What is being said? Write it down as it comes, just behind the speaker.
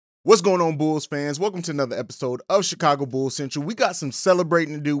What's going on, Bulls fans? Welcome to another episode of Chicago Bulls Central. We got some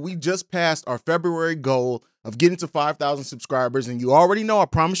celebrating to do. We just passed our February goal of getting to 5,000 subscribers, and you already know, I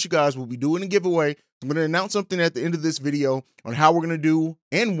promised you guys we'll be doing a giveaway. I'm going to announce something at the end of this video on how we're going to do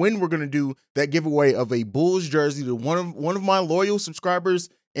and when we're going to do that giveaway of a Bulls jersey to one of my loyal subscribers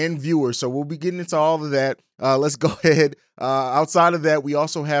and viewers. So we'll be getting into all of that. Let's go ahead. Outside of that, we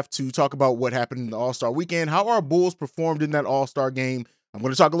also have to talk about what happened in the All-Star weekend, how our Bulls performed in that All-Star game. I'm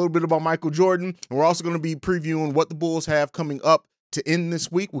going to talk a little bit about Michael Jordan, and we're also going to be previewing what the Bulls have coming up to end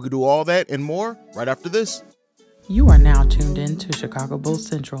this week. We can do all that and more right after this. You are now tuned in to Chicago Bulls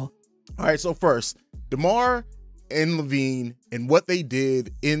Central. All right, so first, DeMar and LaVine and what they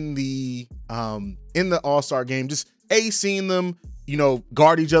did in the All-Star game. Just seeing them,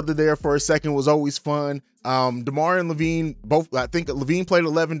 guard each other there for a second was always fun. DeMar and LaVine both, I think LaVine played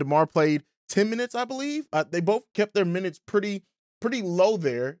 11, DeMar played 10 minutes, I believe. They both kept their minutes pretty low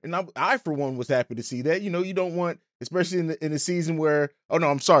there, and I for one was happy to see that. You don't want, especially in a season where,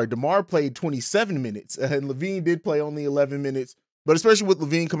 DeMar played 27 minutes and LaVine did play only 11 minutes, but especially with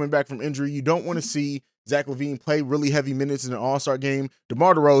LaVine coming back from injury, you don't want to see Zach LaVine play really heavy minutes in an All-Star game.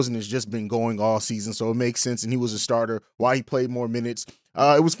 DeMar DeRozan has just been going all season, so it makes sense, and he was a starter while he played more minutes.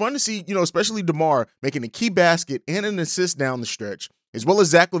 It was fun to see, especially DeMar making a key basket and an assist down the stretch, as well as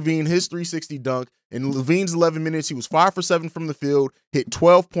Zach LaVine, his 360 dunk. In LaVine's 11 minutes, he was 5 for 7 from the field, hit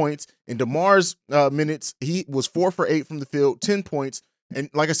 12 points. In DeMar's minutes, he was 4 for 8 from the field, 10 points. And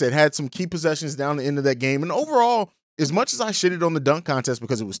like I said, had some key possessions down the end of that game. And overall, as much as I shitted on the dunk contest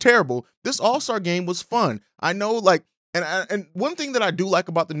because it was terrible, this All-Star game was fun. I know, and one thing that I do like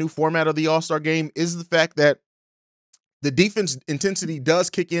about the new format of the All-Star game is the fact that the defense intensity does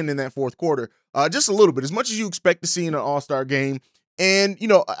kick in that fourth quarter, just a little bit, as much as you expect to see in an All-Star game. And,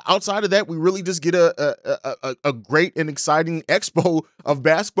 outside of that, we really just get a great and exciting expo of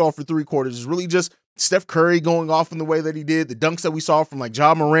basketball for three quarters. It's really just Steph Curry going off in the way that he did. The dunks that we saw from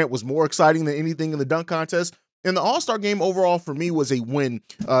Ja Morant was more exciting than anything in the dunk contest. And the All-Star game overall for me was a win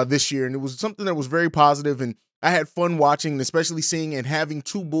this year. And it was something that was very positive, and I had fun watching, and especially seeing and having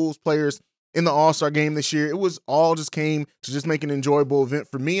two Bulls players in the All-Star game this year. It was all just came to just make an enjoyable event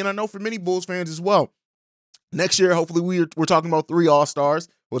for me, and I know for many Bulls fans as well. Next year, hopefully, we're talking about 3 All-Stars.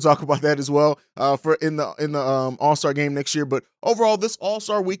 We'll talk about that as well for in the All-Star game next year. But overall, this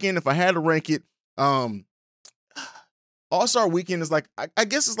All-Star weekend, if I had to rank it, All-Star weekend is I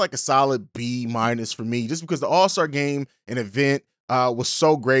guess it's like a solid B- for me, just because the All-Star game and event was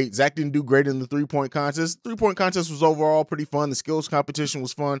so great. Zach didn't do great in the three-point contest. Three-point contest was overall pretty fun. The skills competition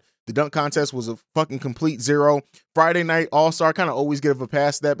was fun. The dunk contest was a fucking complete 0. Friday night All-Star, kind of always give a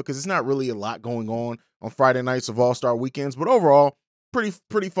pass to that because it's not really a lot going on Friday nights of All-Star weekends. But overall,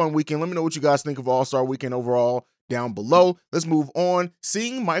 pretty fun weekend. Let me know what you guys think of All-Star weekend overall down below. Let's move on.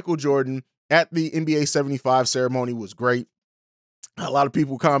 Seeing Michael Jordan at the NBA 75 ceremony was great. A lot of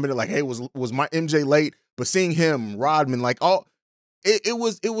people commented like, hey, was my MJ late? But seeing him, Rodman, it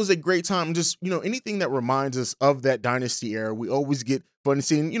was a great time. Just, anything that reminds us of that dynasty era, we always get fun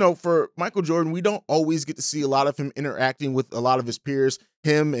seeing. For Michael Jordan, we don't always get to see a lot of him interacting with a lot of his peers,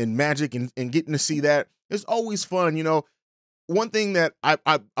 him and Magic, and getting to see that. It's always fun. One thing that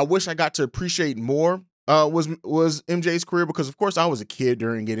I wish I got to appreciate more was MJ's career, because of course I was a kid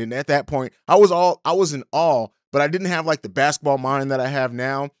during it, and at that point I was in awe, but I didn't have the basketball mind that I have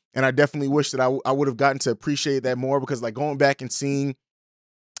now. And I definitely wish that I would have gotten to appreciate that more, because going back and seeing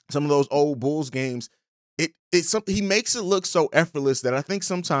some of those old Bulls games, it's something, he makes it look so effortless that I think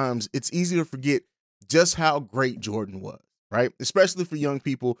sometimes it's easy to forget just how great Jordan was, right? Especially for young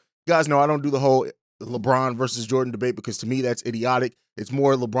people. You guys know I don't do the whole LeBron versus Jordan debate, because to me that's idiotic. It's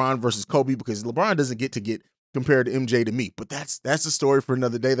more LeBron versus Kobe, because LeBron doesn't get compared to MJ to me. But that's a story for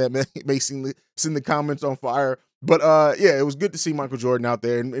another day. That may send the comments on fire. But yeah, it was good to see Michael Jordan out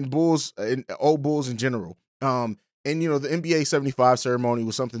there, and Bulls and old Bulls in general. And the NBA 75 ceremony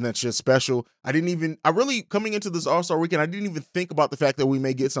was something that's just special. I really, coming into this All-Star weekend, I didn't even think about the fact that we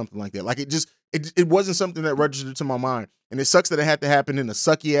may get something like that. It wasn't something that registered to my mind. And it sucks that it had to happen in a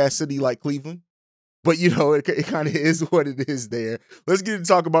sucky ass city like Cleveland. But it kind of is what it is there. Let's get to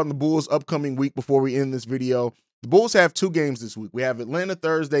talk about the Bulls' upcoming week before we end this video. The Bulls have 2 games this week. We have Atlanta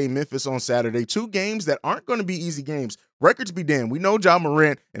Thursday, Memphis on Saturday. 2 games that aren't going to be easy games. Records be damned. We know Ja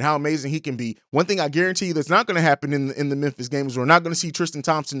Morant and how amazing he can be. One thing I guarantee you that's not going to happen in the Memphis games, we're not going to see Tristan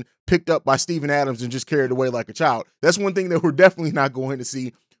Thompson picked up by Steven Adams and just carried away like a child. That's one thing that we're definitely not going to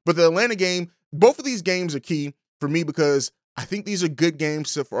see. But the Atlanta game, both of these games are key for me, because I think these are good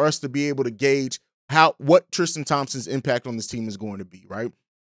games for us to be able to gauge what Tristan Thompson's impact on this team is going to be, right?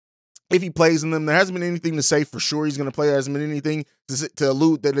 if he plays in them. There hasn't been anything to say for sure he's going to play. There hasn't been anything to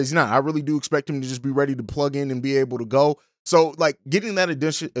allude that he's not. I really do expect him to just be ready to plug in and be able to go. So, like, getting that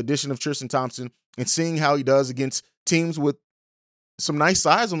addition of Tristan Thompson and seeing how he does against teams with some nice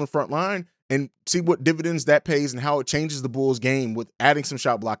size on the front line and see what dividends that pays and how it changes the Bulls game with adding some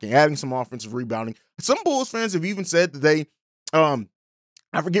shot blocking, adding some offensive rebounding. Some Bulls fans have even said that they,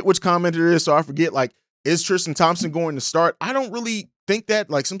 I forget which commenter it is, so I forget, like, is Tristan Thompson going to start? I don't really think that.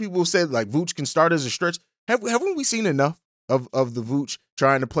 Like, some people said, like, Vooch can start as a stretch. Haven't we seen enough of the Vooch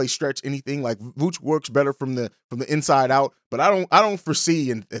trying to play stretch anything? Like, Vooch works better from the inside out, but I don't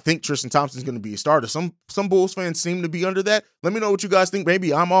foresee and think Tristan Thompson's going to be a starter. Some Bulls fans seem to be under that. Let me know what you guys think.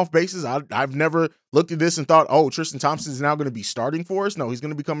 Maybe I'm off bases. I've never looked at this and thought, oh, Tristan Thompson is now going to be starting for us. No, he's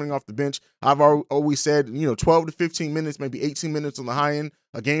going to be coming off the bench. I've always said, 12 to 15 minutes, maybe 18 minutes on the high end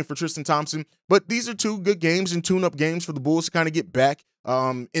a game for Tristan Thompson. But these are two good games and tune-up games for the Bulls to kind of get back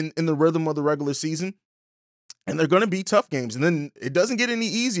in the rhythm of the regular season. And they're going to be tough games. And then it doesn't get any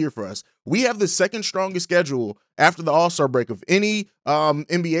easier for us. We have the second strongest schedule after the All-Star break of any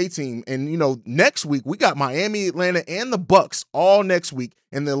NBA team. And, next week we got Miami, Atlanta, and the Bucks all next week.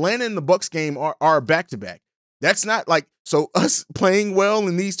 And the Atlanta and the Bucks game are back-to-back. That's not like, so us playing well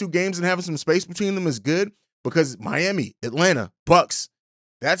in these two games and having some space between them is good, because Miami, Atlanta, Bucks,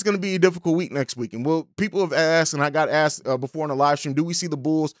 that's going to be a difficult week next week. And people have asked, and I got asked before in the live stream, do we see the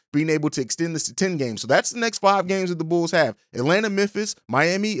Bulls being able to extend this to 10 games? So that's the next 5 games that the Bulls have. Atlanta, Memphis,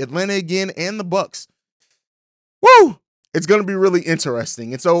 Miami, Atlanta again, and the Bucks. Woo! It's going to be really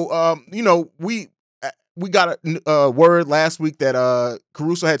interesting. And so, we got a word last week that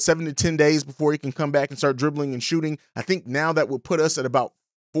Caruso had 7 to 10 days before he can come back and start dribbling and shooting. I think now that would put us at about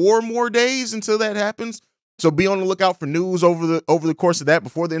 4 more days until that happens. So be on the lookout for news over the course of that.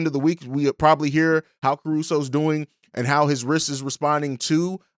 Before the end of the week, we'll probably hear how Caruso's doing and how his wrist is responding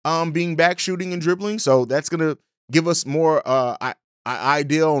to being back shooting and dribbling. So that's going to give us more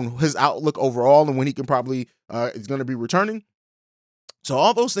idea on his outlook overall and when he can probably is going to be returning. So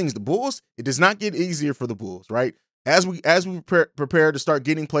all those things, the Bulls, it does not get easier for the Bulls, right? As we prepare to start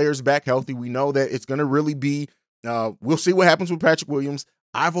getting players back healthy, we know that it's going to really be, we'll see what happens with Patrick Williams.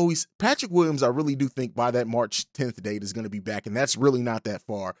 Patrick Williams, I really do think by that March 10th date is going to be back, and that's really not that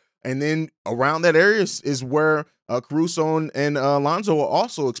far. And then around that area is where Caruso and Alonzo are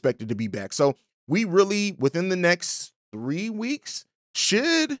also expected to be back. So we really, within the next 3 weeks,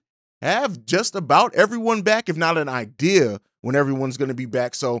 should have just about everyone back, if not an idea when everyone's going to be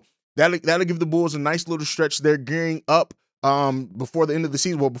back. So that'll give the Bulls a nice little stretch. They're gearing up before the end of the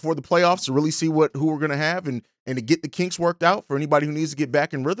season, before the playoffs, to really see who we're going to have and to get the kinks worked out for anybody who needs to get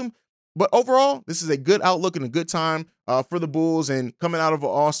back in rhythm. But overall, this is a good outlook and a good time for the Bulls, and coming out of an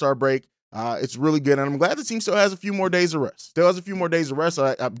All-Star break, it's really good. And I'm glad the team still has a few more days of rest.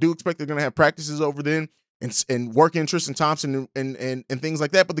 I do expect they're going to have practices over then and working Tristan Thompson and things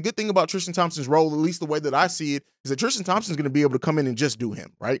like that. But the good thing about Tristan Thompson's role, at least the way that I see it, is that Tristan Thompson's going to be able to come in and just do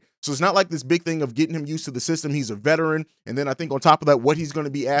him, right? So it's not like this big thing of getting him used to the system. He's a veteran. And then I think on top of that, what he's going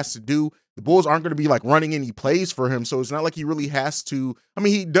to be asked to do, the Bulls aren't going to be like running any plays for him. So it's not like he really has to,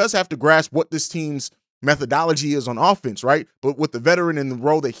 he does have to grasp what this team's methodology is on offense, right? But with the veteran and the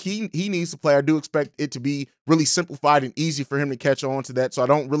role that he needs to play, I do expect it to be really simplified and easy for him to catch on to that. So I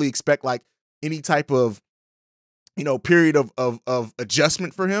don't really expect like any type of period of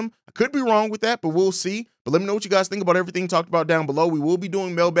adjustment for him. I could be wrong with that, but we'll see. But let me know what you guys think about everything talked about down below. We will be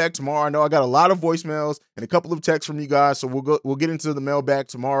doing mailbag tomorrow. I know I got a lot of voicemails and a couple of texts from you guys, so we'll get into the mailbag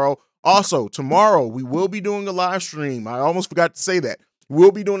tomorrow. Also, tomorrow we will be doing a live stream. I almost forgot to say that.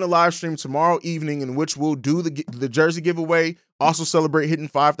 We'll be doing a live stream tomorrow evening in which we'll do the jersey giveaway, also celebrate hitting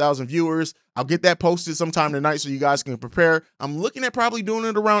 5,000 viewers. I'll get that posted sometime tonight so you guys can prepare. I'm looking at probably doing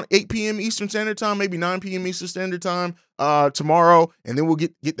it around 8 p.m. Eastern Standard Time, maybe 9 p.m. Eastern Standard Time tomorrow, and then we'll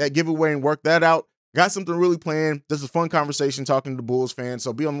get that giveaway and work that out. Got something really planned. This is a fun conversation talking to Bulls fans,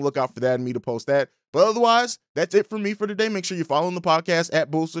 so be on the lookout for that and me to post that. But otherwise, that's it for me for today. Make sure you're following the podcast at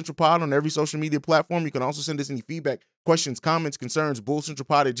Bulls Central Pod on every social media platform. You can also send us any feedback, questions, comments, concerns,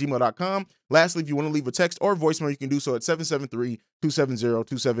 bullscentralpod@gmail.com. Lastly, if you want to leave a text or voicemail, you can do so at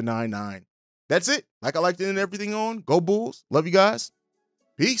 773-270-2799. That's it. Like I like to end everything on. Go Bulls. Love you guys.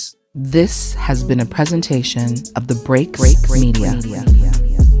 Peace. This has been a presentation of the Break Media.